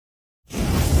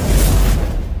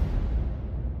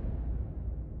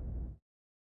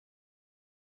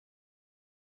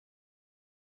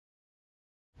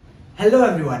Hello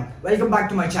everyone, welcome back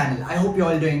to my channel. I hope you're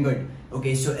all doing good.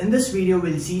 Okay, so in this video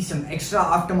we'll see some extra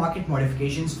aftermarket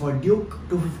modifications for Duke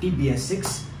 250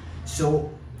 BS6. So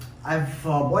I've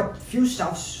bought few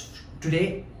stuffs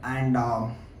today and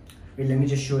wait, let me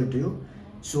just show it to you.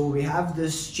 So we have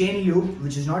this chain loop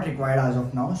which is not required as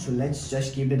of now, so let's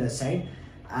just keep it aside.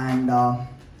 And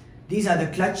these are the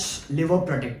clutch lever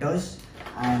protectors,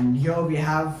 and here we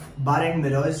have bar end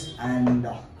mirrors, and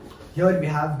here we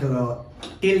have the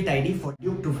tail tidy for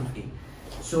Duke 250.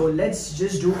 So let's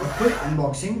just do a quick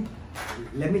unboxing.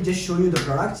 Let me just show you the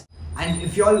products, and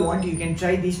if you all want, you can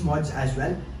try these mods as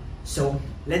well. So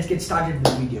let's get started with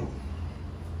the video.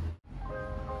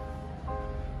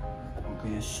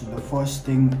 Okay, so the first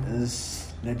thing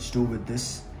is, let's do with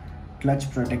this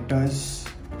clutch protectors.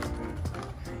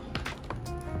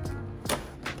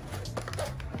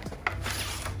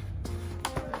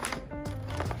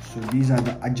 So these are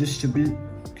the adjustable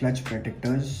clutch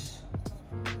protectors.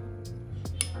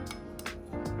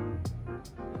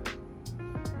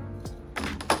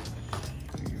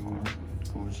 So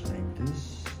it goes like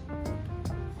this.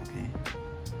 Okay.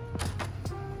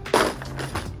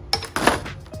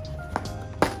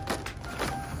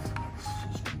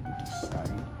 Just keep it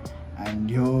aside. And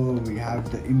here we have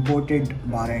the imported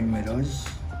bar end mirrors.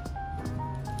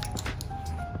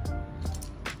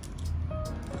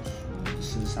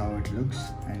 This is how it looks,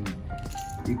 and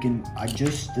you can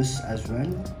adjust this as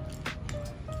well.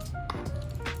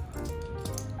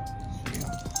 So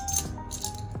yeah.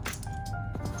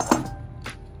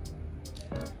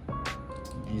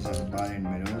 These are the bar end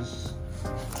mirrors.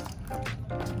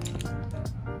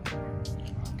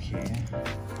 Okay.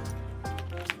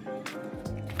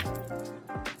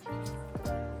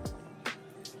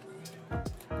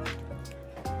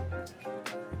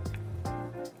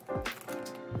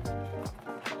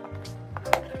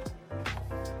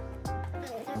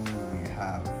 We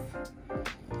have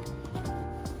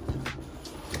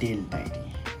tail tidy.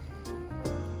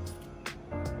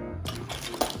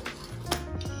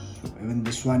 So even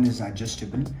this one is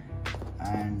adjustable,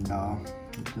 and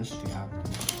with this we have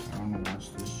this. I don't know what's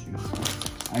this used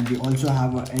for. And we also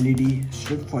have a LED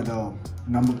strip for the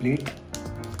number plate.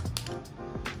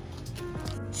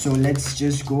 So let's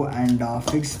just go and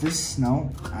fix this now,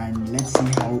 and let's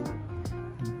see how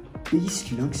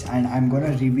beast looks. And I'm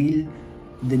gonna reveal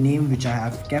the name which I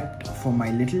have kept for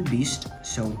my little beast,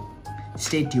 so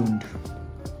stay tuned.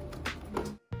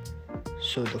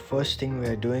 So the first thing we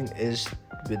are doing is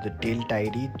with the tail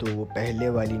tidy. तो वो पहले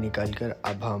वाली निकाल कर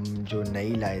अब हम जो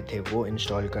नई लाए थे वो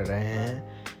इंस्टॉल कर रहे हैं,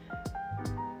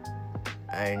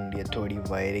 एंड ये थोड़ी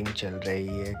वायरिंग चल रही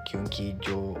है क्योंकि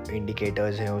जो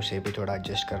इंडिकेटर्स हैं उसे भी थोड़ा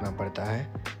एडजस्ट करना पड़ता है,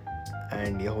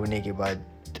 एंड ये होने के बाद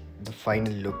द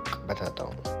फाइनल लुक बताता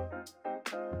हूँ।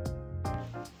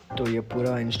 तो ये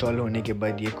पूरा इंस्टॉल होने के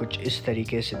बाद ये कुछ इस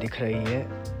तरीके से दिख रही है,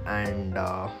 एंड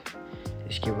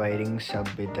इसकी वायरिंग सब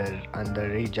इधर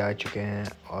अंदर ही जा चुके हैं,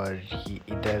 और ये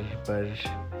इधर पर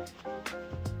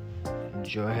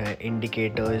जो है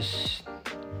इंडिकेटर्स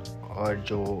और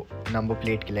जो नंबर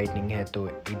प्लेट की लाइटनिंग है, तो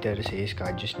इधर से इसका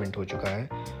एडजस्टमेंट हो चुका है,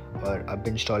 और अब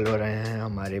इंस्टॉल हो रहे हैं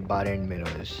हमारे बार एंड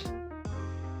मिरर्स।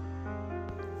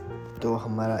 तो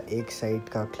हमारा एक साइड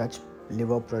का clutch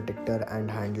liver protector and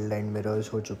handle and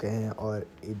mirrors हो चुके हैं, और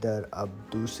इधर अब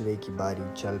दूसरे की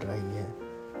बारी चल रही है,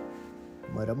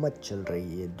 मरम्मत चल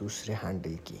रही है दूसरे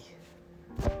हैंडल की।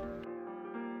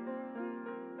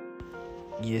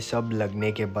 ये सब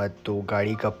लगने के बाद तो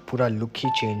गाड़ी का पूरा लुक ही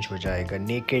चेंज हो जाएगा,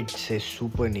 नेकेड से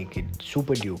सुपर नेकेड,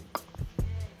 सुपर ड्यूक,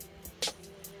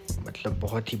 मतलब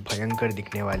बहुत ही भयंकर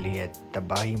दिखने वाली है,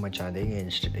 तबाही मचा देंगे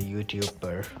यूट्यूब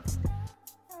पर।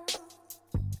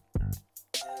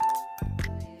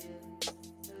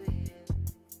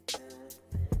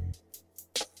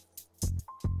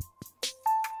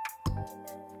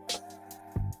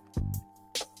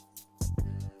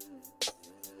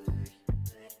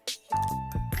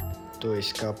 तो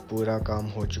इसका पूरा काम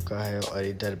हो चुका है, और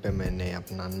इधर पे मैंने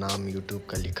अपना नाम YouTube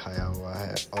का लिखाया हुआ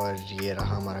है, और ये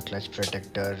रहा हमारा clutch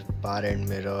protector, bar and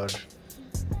mirror,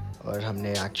 और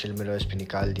हमने एक्चुअल मिरर्स भी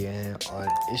निकाल दिए हैं। और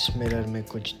इस मिरर में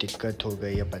कुछ दिक्कत हो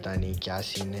गई है, पता नहीं क्या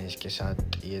सीन है इसके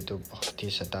साथ, ये तो बहुत ही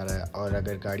सता रहा है, और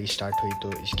अगर गाड़ी स्टार्ट हुई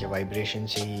तो इसके वाइब्रेशन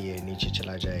से ही ये नीचे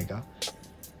चला जाएगा,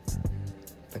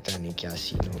 पता नहीं क्या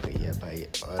सीन हो गई है भाई,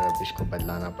 और अब इसको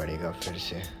बदलाना पड़ेगा फिर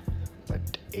से।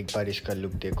 बट एक बार इसका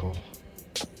लुक देखो,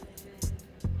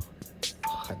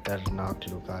 खतरनाक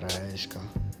लुक आ रहा है इसका,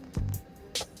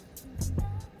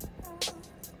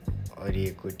 और ये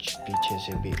कुछ पीछे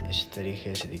से भी इस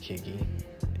तरीके से दिखेगी,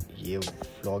 ये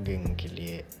व्लॉगिंग के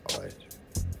लिए। और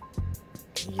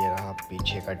ये रहा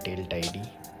पीछे का टेल टाइडी,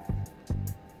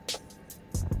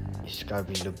 इसका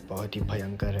भी लुक बहुत ही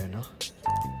भयंकर है ना।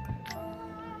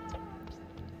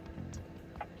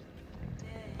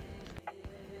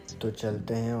 तो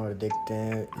चलते हैं और देखते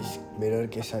हैं इस मिरर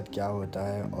के साथ क्या होता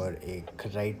है और एक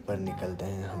राइड पर निकलते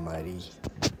हैं हमारी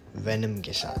वेनम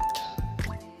के साथ।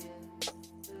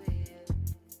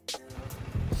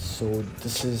 So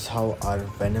this is how our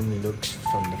venom looks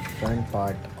from the front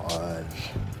part और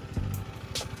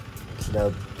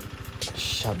मतलब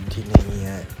शब्द ही नहीं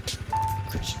है,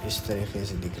 कुछ इस तरीके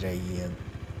से दिख रही है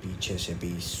पीछे से भी।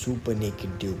 सुपर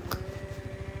नेकेड ड्यूक,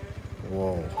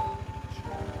 वो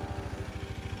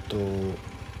तो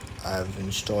I have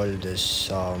installed this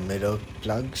mirror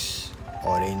plugs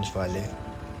orange वाले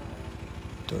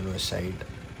दोनों साइड,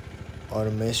 और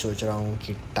मैं सोच रहा हूँ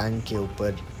कि टैंक के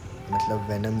ऊपर मतलब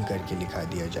वेनम करके लिखा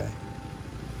दिया जाए।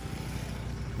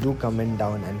 Do comment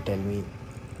down and tell me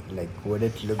like would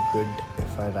it look good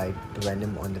if I write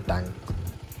venom on the tank.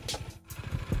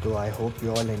 So I hope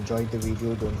you all enjoyed the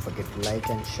video. Don't forget to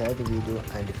like and share the video,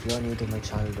 and if you are new to my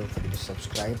channel, don't forget to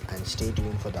subscribe and stay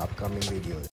tuned for the upcoming videos.